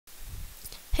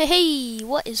Hey,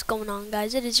 what is going on,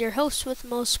 guys? It is your host with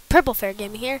most Purple Fair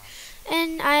Gaming here,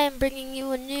 and I am bringing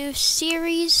you a new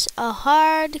series, a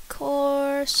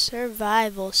hardcore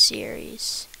survival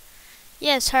series.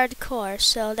 Yes, hardcore,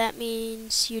 so that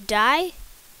means you die,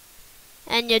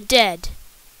 and you're dead.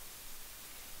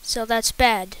 So that's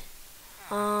bad.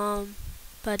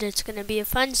 But it's gonna be a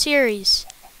fun series,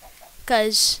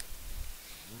 cause,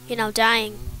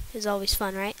 dying is always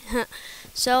fun, right?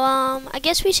 So, I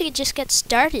guess we should just get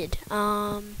started.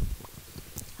 My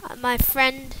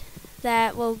friend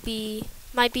that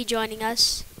might be joining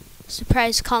us,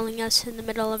 surprise calling us in the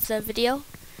middle of the video,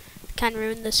 kind of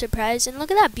ruined the surprise. And look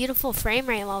at that beautiful frame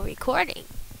rate while recording.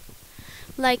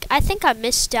 Like, I think I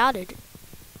missed out at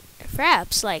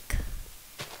perhaps, like,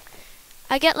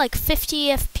 I get like 50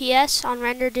 FPS on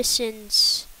render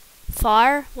distance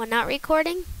far when not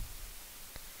recording,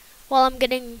 while I'm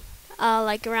getting,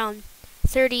 like around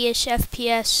 30-ish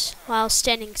FPS while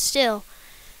standing still.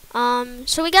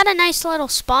 So we got a nice little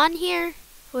spawn here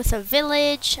with a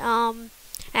village. I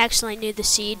actually knew the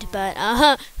seed, but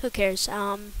who cares?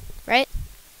 Right?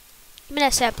 Give me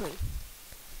that sapling.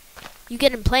 You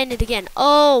get implanted again.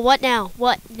 Oh, what now?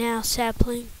 What now,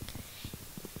 sapling?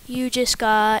 You just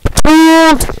got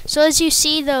pulled. So as you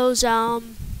see those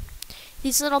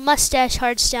these little mustache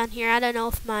hearts down here, I don't know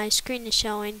if my screen is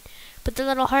showing, but the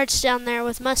little hearts down there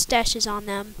with mustaches on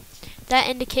them, that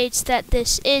indicates that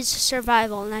this is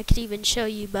survival, and I could even show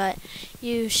you, but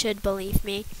you should believe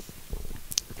me.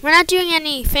 We're not doing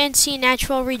any fancy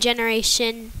natural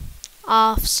regeneration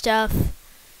off stuff,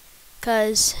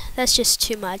 because that's just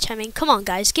too much. I mean, come on,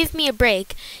 guys, give me a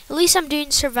break. At least I'm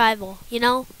doing survival, you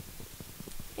know?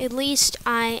 At least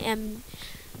I'm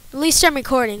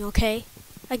recording, okay?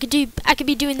 I could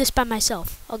be doing this by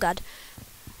myself. Oh god.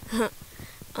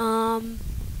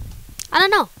 I don't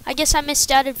know. I guess I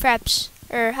missed out at fraps.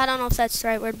 Or, I don't know if that's the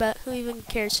right word, but who even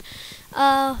cares?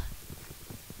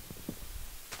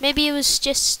 Maybe it was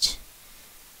just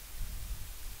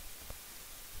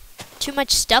too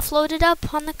much stuff loaded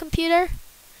up on the computer.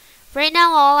 Right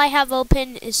now, all I have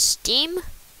open is Steam,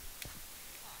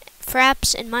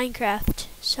 fraps, and Minecraft.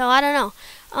 So, I don't know.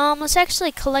 Let's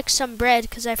actually collect some bread,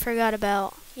 because I forgot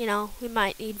about, we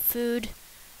might need food.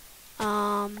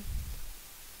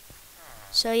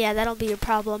 So yeah, that'll be a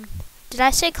problem. Did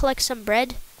I say collect some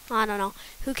bread? I don't know.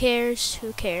 Who cares?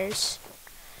 Who cares?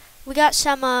 We got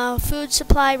some food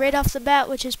supply right off the bat,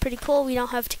 which is pretty cool. We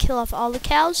don't have to kill off all the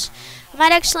cows. I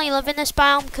might actually live in this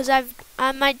biome because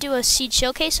I might do a seed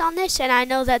showcase on this, and I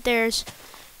know that there's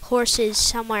horses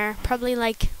somewhere, probably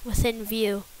like within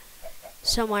view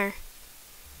somewhere.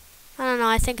 I don't know.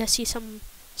 I think I see some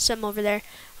over there.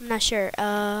 I'm not sure.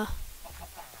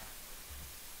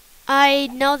 I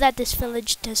know that this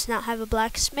village does not have a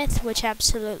blacksmith, which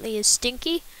absolutely is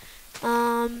stinky.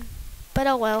 But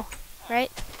oh well,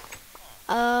 right?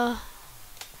 I'm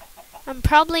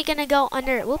probably gonna go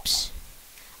under. Whoops.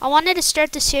 I wanted to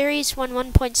start the series when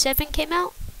 1.7 came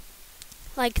out,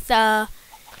 like the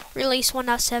release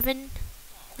 1.7,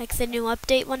 like the new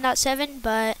update 1.7.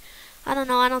 But I don't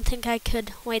know. I don't think I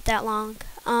could wait that long.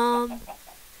 Do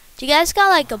you guys got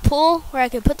like a pool where I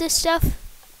could put this stuff?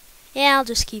 Yeah, I'll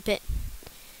just keep it.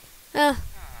 The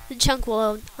chunk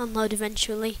will unload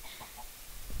eventually.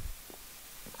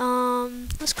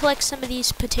 Let's collect some of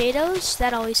these potatoes.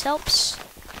 That always helps.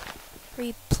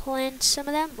 Replant some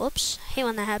of them. Whoops. I hate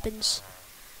when that happens.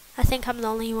 I think I'm the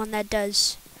only one that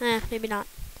does. Maybe not.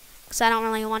 Because I don't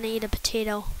really want to eat a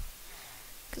potato.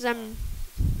 Because I'm...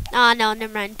 Ah, no,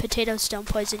 never mind. Potatoes don't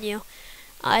poison you.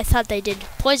 I thought they did.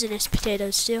 Poisonous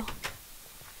potatoes do.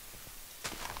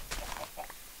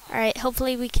 Alright,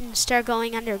 hopefully we can start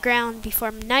going underground before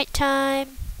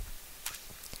nighttime.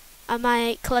 I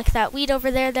might collect that wheat over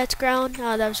there that's grown.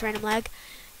 Oh, that was random lag.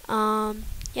 Yeah,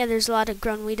 there's a lot of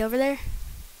grown wheat over there.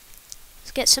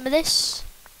 Let's get some of this.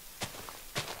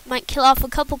 Might kill off a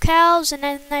couple cows, and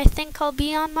then I think I'll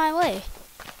be on my way.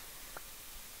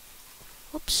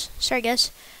 Whoops, sorry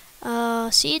guys.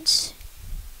 Seeds.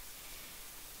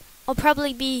 I'll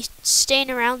probably be staying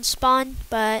around spawn,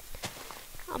 but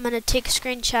I'm going to take a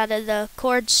screenshot of the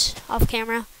cords off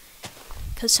camera,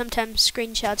 because sometimes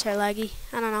screenshots are laggy.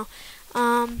 I don't know.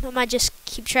 I might just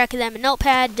keep track of them in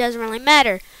Notepad. Doesn't really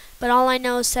matter. But all I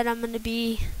know is that I'm going to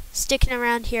be sticking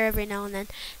around here every now and then.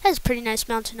 That's a pretty nice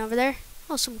mountain over there.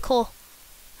 Oh, some coal.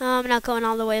 I'm not going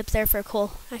all the way up there for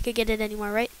coal. I could get it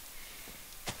anywhere, right?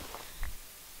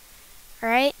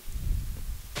 Alright.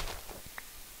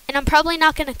 And I'm probably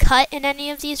not going to cut in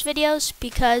any of these videos,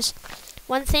 because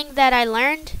one thing that I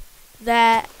learned,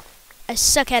 that I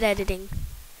suck at editing.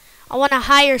 I want to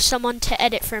hire someone to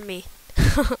edit for me.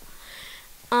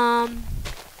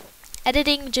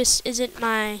 Editing just isn't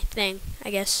my thing,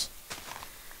 I guess.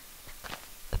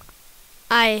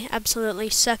 I absolutely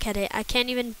suck at it. I can't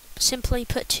even simply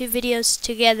put two videos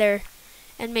together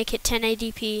and make it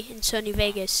 1080p in Sony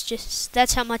Vegas. Just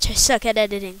that's how much I suck at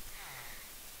editing.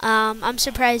 I'm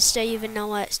surprised I even know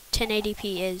what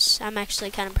 1080p is. I'm actually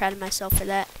kind of proud of myself for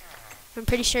that. I'm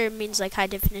pretty sure it means like high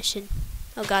definition.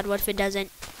 Oh god, what if it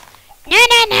doesn't?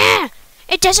 No!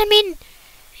 It doesn't mean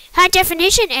high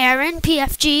definition, Aaron,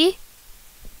 PFG.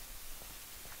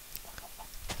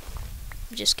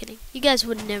 I'm just kidding. You guys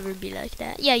would never be like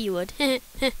that. Yeah, you would.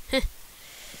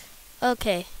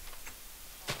 Okay.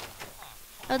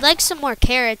 I'd like some more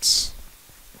carrots.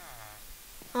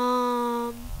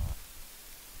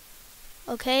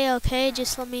 Okay,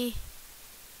 just let me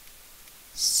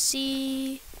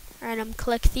see. Alright, I'm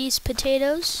collect these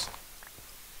potatoes.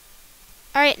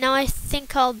 Alright, now I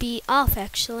think I'll be off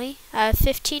actually. I have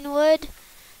 15 wood,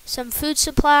 some food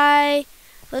supply.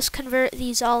 Let's convert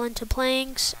these all into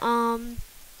planks. Let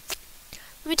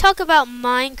me talk about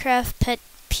Minecraft pet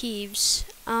peeves.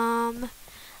 I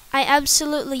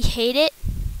absolutely hate it.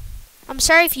 I'm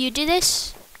sorry if you do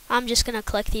this. I'm just gonna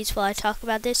collect these while I talk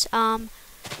about this.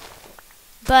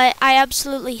 But I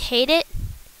absolutely hate it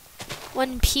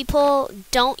when people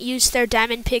don't use their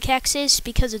diamond pickaxes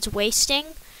because it's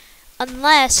wasting,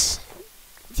 unless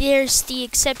there's the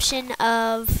exception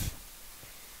of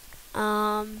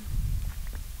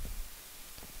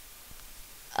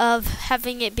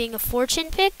having it being a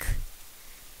fortune pick.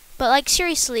 But like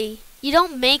seriously, you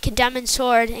don't make a diamond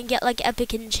sword and get like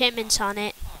epic enchantments on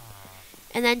it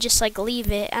and then just like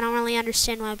leave it. I don't really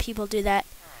understand why people do that.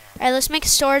 Alright, let's make a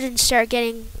sword and start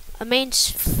getting a main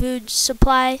food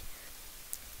supply,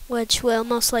 which will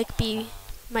most likely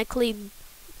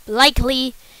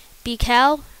be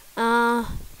cow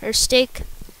or steak.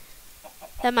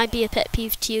 That might be a pet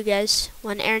peeve to you guys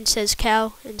when Aaron says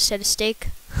cow instead of steak.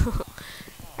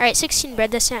 Alright, 16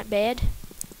 bread, that's not bad.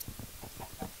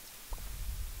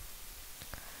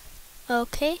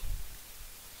 Okay.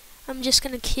 I'm just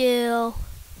gonna kill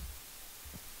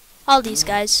all these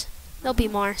guys. There'll be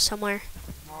more somewhere.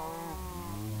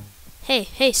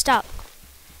 Hey, stop.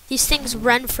 These things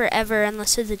run forever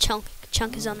unless the chunk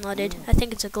is unloaded. I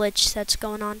think it's a glitch that's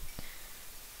going on.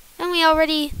 And we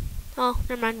already... Oh,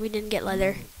 never mind, we didn't get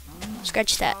leather.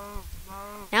 Scratch that.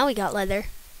 Now we got leather.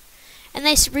 And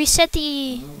they reset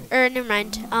the... never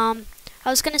mind. I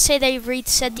was gonna say they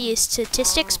reset the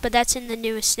statistics, but that's in the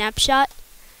newest snapshot.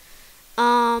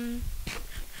 The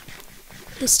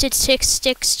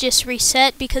statistics just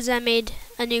reset because I made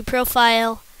a new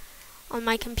profile on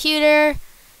my computer.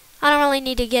 I don't really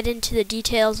need to get into the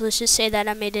details. Let's just say that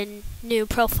I made a new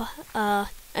profile,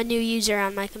 a new user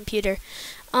on my computer.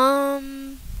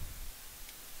 I'm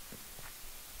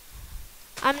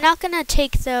not gonna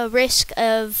take the risk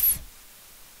of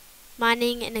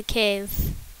mining in a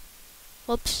cave.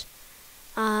 Whoops.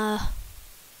 Oh,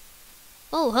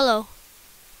 hello.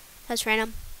 That's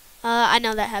random. I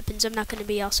know that happens. I'm not going to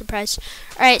be all surprised.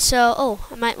 Alright, so,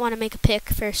 I might want to make a pick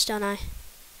first, don't I?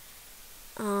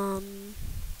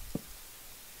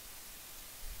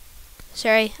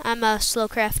 Sorry, I'm a slow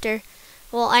crafter.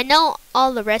 Well, I know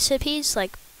all the recipes,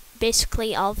 like,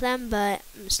 basically all of them, but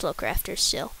I'm a slow crafter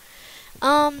still.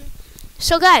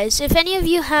 So guys, if any of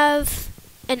you have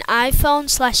an iPhone /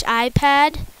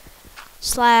 iPad /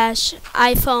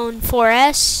 iPhone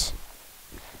 4S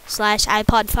 /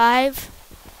 iPod 5,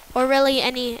 or really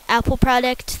any Apple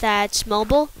product that's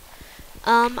mobile,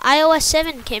 iOS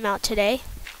 7 came out today.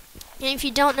 And if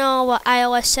you don't know what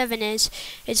iOS 7 is,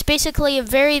 it's basically a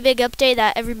very big update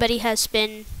that everybody has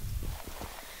been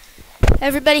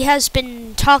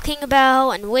talking about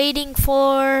and waiting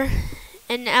for,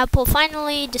 and Apple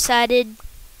finally decided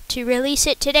to release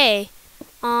it today.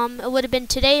 It would have been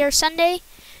today or Sunday,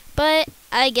 but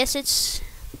I guess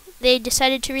they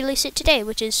decided to release it today,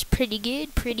 which is pretty good.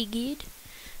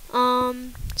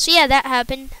 So yeah, that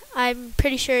happened. I'm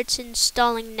pretty sure it's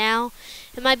installing now.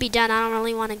 It might be done. I don't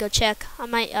really want to go check. I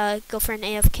might go for an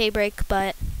AFK break,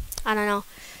 but I don't know.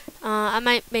 I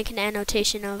might make an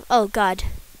annotation of, oh god.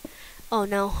 Oh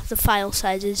no, the file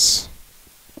sizes.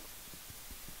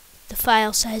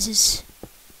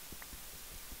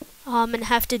 Oh, I'm gonna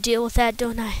have to deal with that,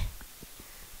 don't I?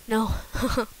 No.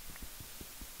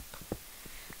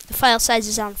 The file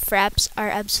sizes on Fraps are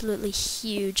absolutely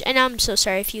huge. And I'm so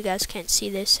sorry if you guys can't see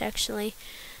this, actually.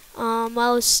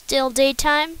 While it's still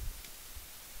daytime.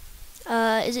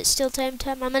 Is it still time?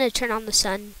 I'm going to turn on the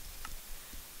sun.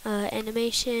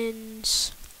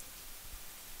 Animations.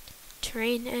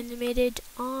 Terrain animated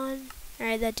on.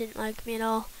 Alright, that didn't like me at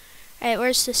all. Alright,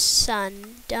 where's the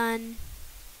sun? Done.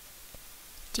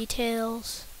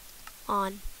 Details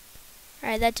on.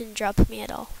 Alright, that didn't drop me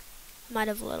at all. Might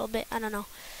have a little bit, I don't know.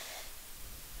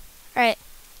 Alright,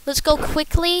 let's go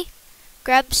quickly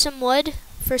grab some wood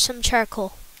for some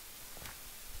charcoal.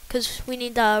 Because we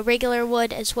need regular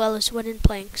wood as well as wooden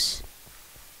planks.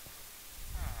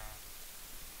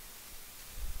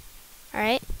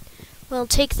 Alright, we'll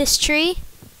take this tree.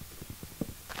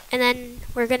 And then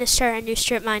we're going to start a new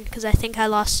strip mine because I think I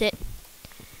lost it.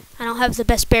 I don't have the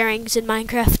best bearings in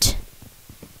Minecraft.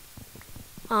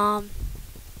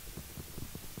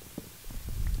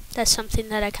 That's something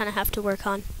that I kind of have to work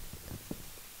on.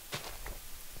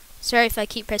 Sorry if I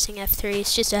keep pressing F3,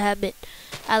 it's just a habit.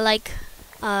 I like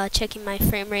checking my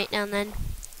frame rate now and then.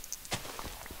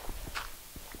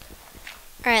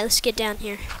 Alright, let's get down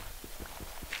here.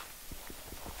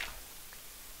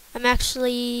 I'm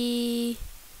actually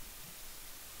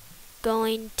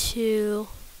going to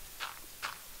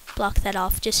block that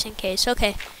off just in case.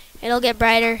 Okay, it'll get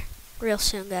brighter real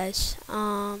soon, guys.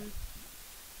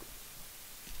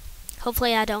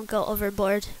 Hopefully I don't go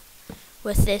overboard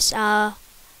with this.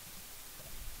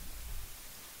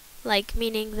 Like,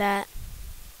 meaning that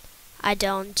I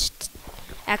don't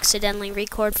accidentally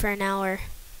record for an hour.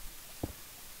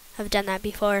 I've done that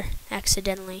before,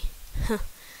 accidentally.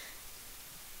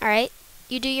 Alright,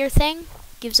 you do your thing.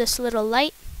 Gives us a little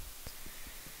light.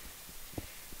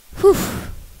 Whew.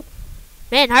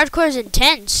 Man, hardcore is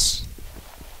intense.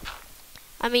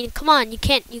 I mean, come on, you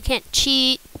can't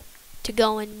cheat to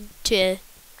go into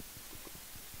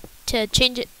to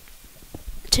change it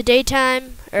to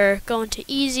daytime or go into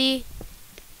easy,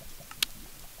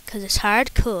 cause it's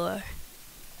hardcore.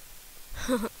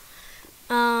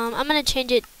 I'm gonna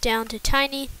change it down to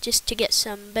tiny just to get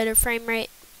some better frame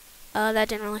rate. That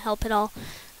didn't really help at all.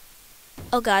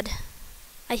 Oh god,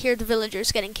 I hear the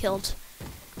villagers getting killed.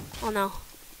 Oh no.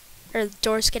 Or the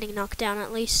door's getting knocked down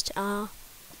at least.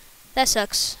 That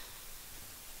sucks.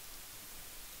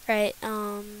 Right,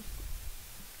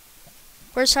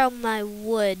 where's all my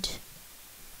wood?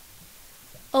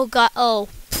 Oh god, oh,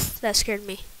 pff, that scared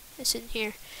me. It's in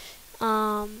here.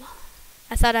 I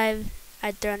thought I'd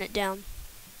thrown it down.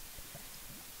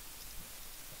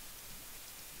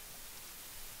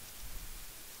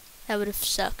 That would have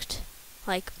sucked.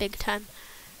 Like, big time.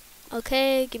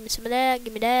 Okay, give me some of that,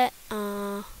 give me that.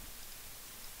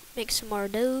 Make some more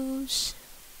of those.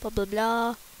 Blah, blah,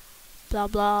 blah. Blah,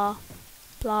 blah.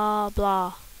 Blah,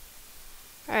 blah.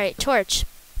 Alright, torch.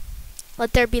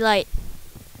 Let there be light.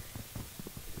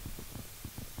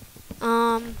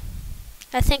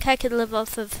 I think I could live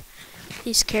off of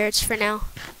these carrots for now.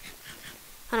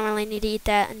 I don't really need to eat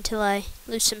that until I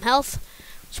lose some health,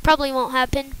 which probably won't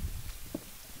happen.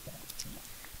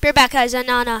 Be right back, guys. I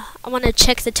want to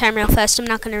check the time real fast. I'm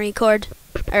not going to record,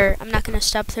 or I'm not going to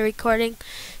stop the recording.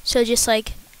 So just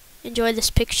like enjoy this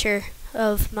picture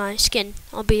of my skin.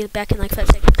 I'll be back in like 5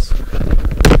 seconds.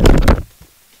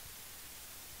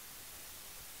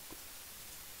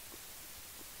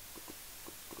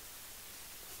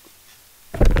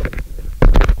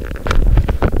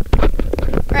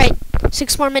 Right,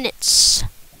 6 more minutes.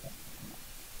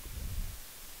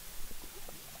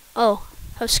 Oh,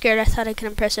 I was scared. I thought I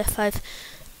couldn't press F5.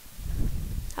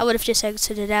 I would have just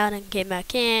exited out and came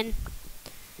back in.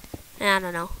 I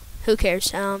don't know. Who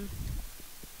cares? I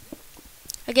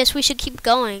guess we should keep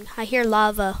going. I hear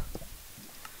lava.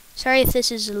 Sorry if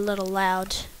this is a little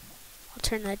loud. I'll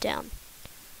turn that down.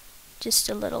 Just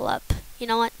a little up. You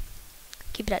know what?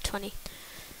 Keep it at 20.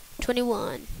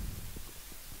 21.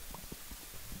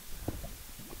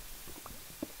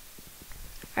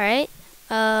 Alright.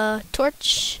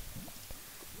 Torch.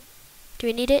 Do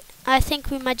we need it? I think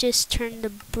we might just turn the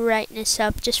brightness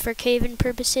up just for caving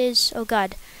purposes. Oh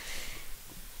god.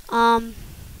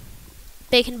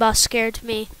 Bacon Boss scared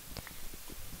me.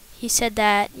 He said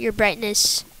that your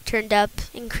brightness turned up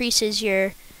increases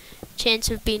your chance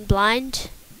of being blind.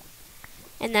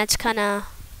 And that's kinda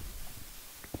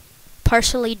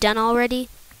partially done already.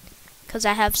 Cause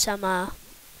I have some, I'm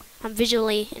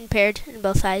visually impaired in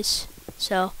both eyes.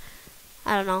 So,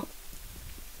 I don't know.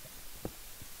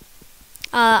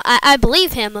 I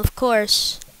believe him, of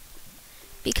course,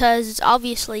 because it's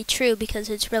obviously true because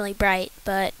it's really bright,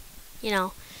 but, you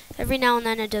know, every now and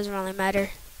then it doesn't really matter,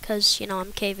 because, you know,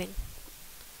 I'm caving.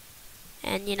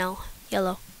 And, you know,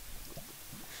 yellow.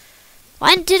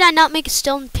 Why did I not make a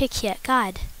stone pick yet?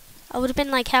 God, I would have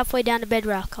been like halfway down to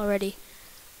bedrock already.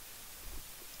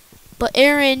 But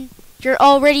Aaron, you're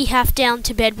already half down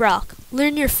to bedrock.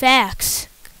 Learn your facts.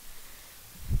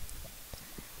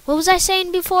 What was I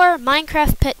saying before?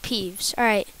 Minecraft pet peeves.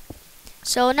 Alright.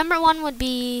 So number 1 would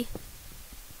be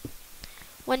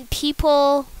when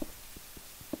people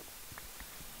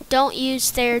don't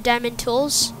use their diamond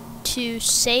tools to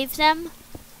save them,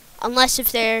 unless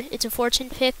if it's a fortune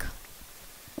pick,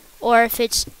 or if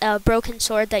it's a broken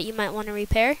sword that you might want to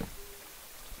repair.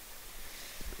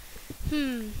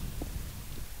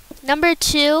 Number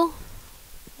 2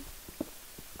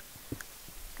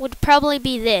 would probably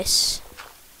be this.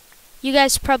 You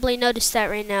guys probably noticed that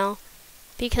right now,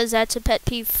 because that's a pet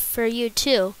peeve for you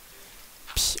too.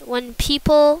 When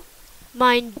people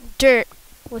mine dirt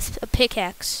with a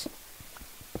pickaxe.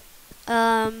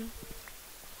 I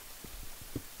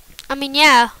mean,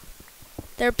 yeah,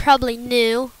 they're probably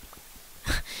new.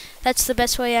 That's the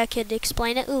best way I could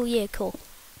explain it. Ooh, yeah, cool.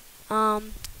 I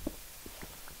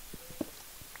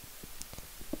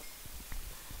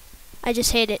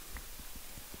just hate it.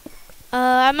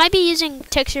 I might be using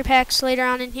texture packs later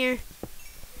on in here.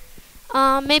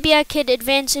 Maybe I could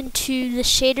advance into the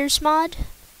shaders mod,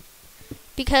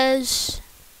 because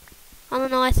I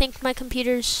don't know, I think my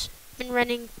computer's been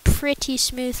running pretty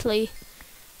smoothly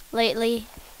lately.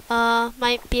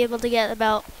 Might be able to get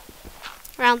about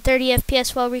around 30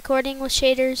 FPS while recording with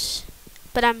shaders,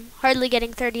 but I'm hardly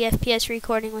getting 30 FPS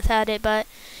recording without it, but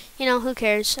you know, who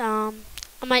cares. I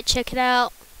might check it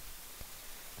out.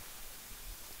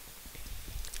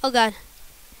 Oh god.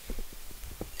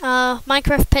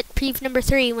 Minecraft pet peeve number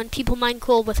 3, when people mine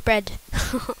coal with bread.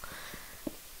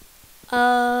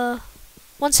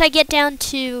 Once I get down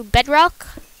to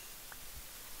bedrock,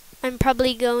 I'm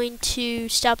probably going to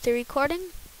stop the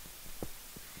recording.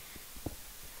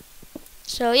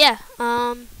 So yeah,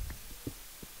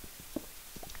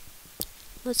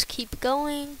 let's keep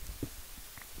going.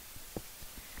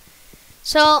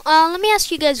 So, let me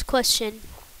ask you guys a question.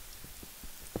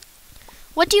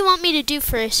 What do you want me to do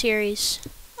for a series?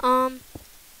 I'm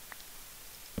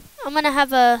gonna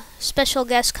have a special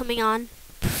guest coming on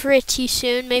pretty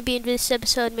soon, maybe in this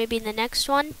episode, maybe in the next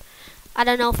one. I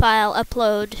don't know if I'll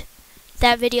upload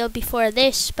that video before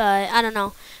this, but I don't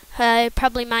know. I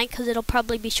probably might, because it'll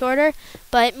probably be shorter.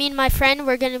 But me and my friend,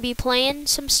 we're going to be playing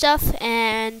some stuff,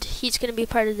 and he's going to be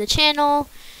part of the channel,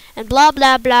 and blah,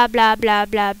 blah, blah, blah, blah,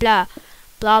 blah, blah,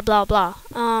 blah, blah, blah.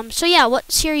 So yeah,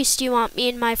 what series do you want me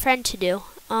and my friend to do?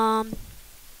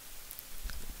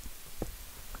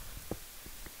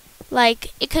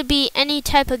 Like, it could be any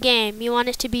type of game. You want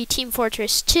it to be Team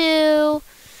Fortress 2,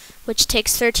 which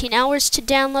takes 13 hours to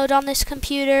download on this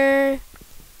computer.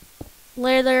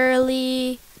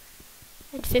 Literally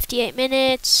in 58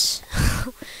 minutes.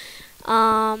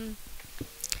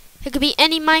 It could be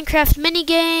any Minecraft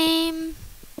minigame.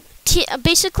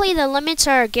 Basically, the limits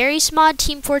are Gary's Mod,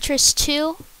 Team Fortress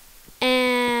 2,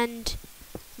 and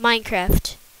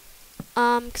Minecraft.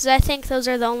 Because I think those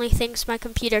are the only things my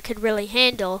computer could really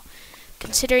handle,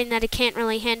 considering that it can't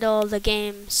really handle the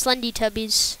game Slendy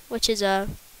Tubbies, which is a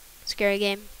scary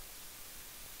game.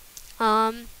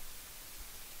 I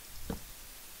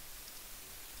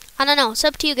don't know, it's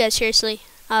up to you guys, seriously.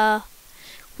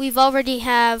 We've already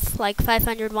have like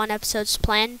 501 episodes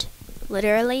planned,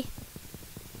 literally.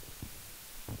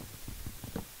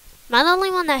 Am I the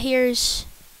only one that hears...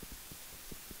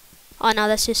 Oh no,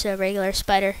 that's just a regular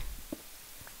spider.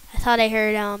 I thought I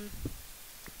heard,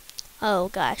 oh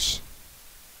gosh.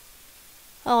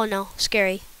 Oh no,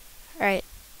 scary. Alright.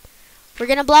 We're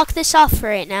gonna block this off for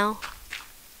right now.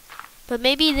 But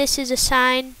maybe this is a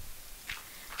sign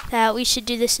that we should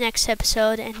do this next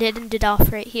episode and end it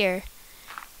off right here.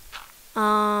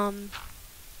 I'm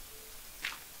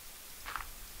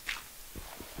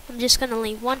just gonna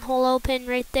leave one hole open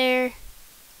right there.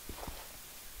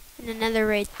 And another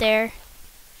right there.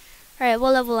 Alright,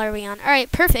 what level are we on?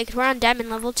 Alright, perfect. We're on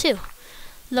diamond level 2.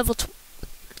 Level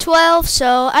 12,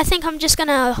 so I think I'm just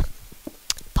gonna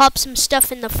pop some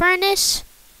stuff in the furnace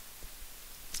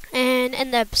and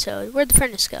end the episode. Where'd the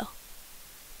furnace go?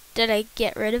 Did I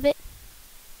get rid of it?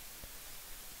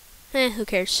 Who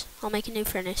cares? I'll make a new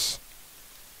furnace.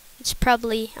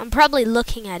 I'm probably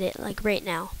looking at it like right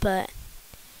now, but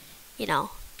you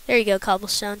know, there you go,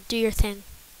 cobblestone. Do your thing.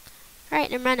 Alright,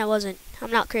 never mind, I wasn't.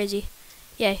 I'm not crazy.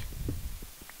 Yay.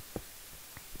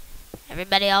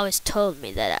 Everybody always told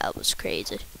me that I was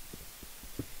crazy.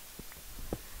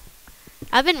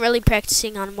 I've been really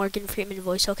practicing on Morgan Freeman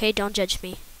voice, okay? Don't judge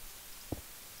me.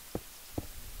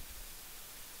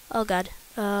 Oh god.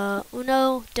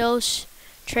 Uno, dos,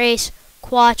 tres,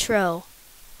 cuatro.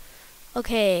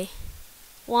 Okay.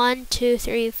 1, 2,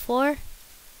 3, 4.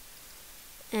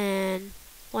 And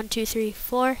 1, 2, 3,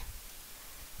 4.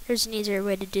 There's an easier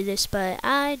way to do this, but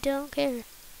I don't care.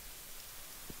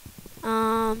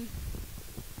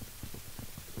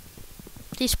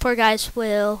 These poor guys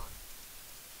will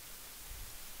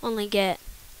only get,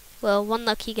 well, one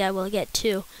lucky guy will get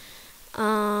 2.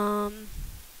 Alright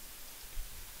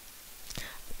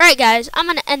guys, I'm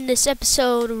going to end this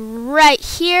episode right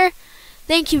here.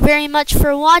 Thank you very much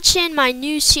for watching my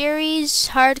new series,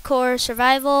 Hardcore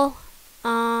Survival.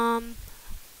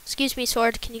 Excuse me,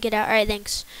 sword, can you get out? Alright,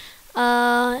 thanks.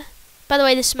 By the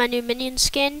way, this is my new minion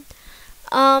skin.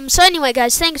 So anyway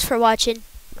guys, thanks for watching.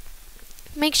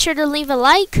 Make sure to leave a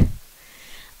like.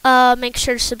 Make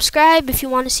sure to subscribe if you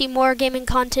want to see more gaming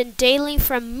content daily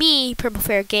from me, Purple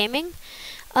Ferret Gaming.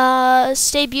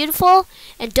 Stay beautiful,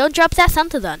 and don't drop that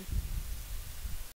thuntadun.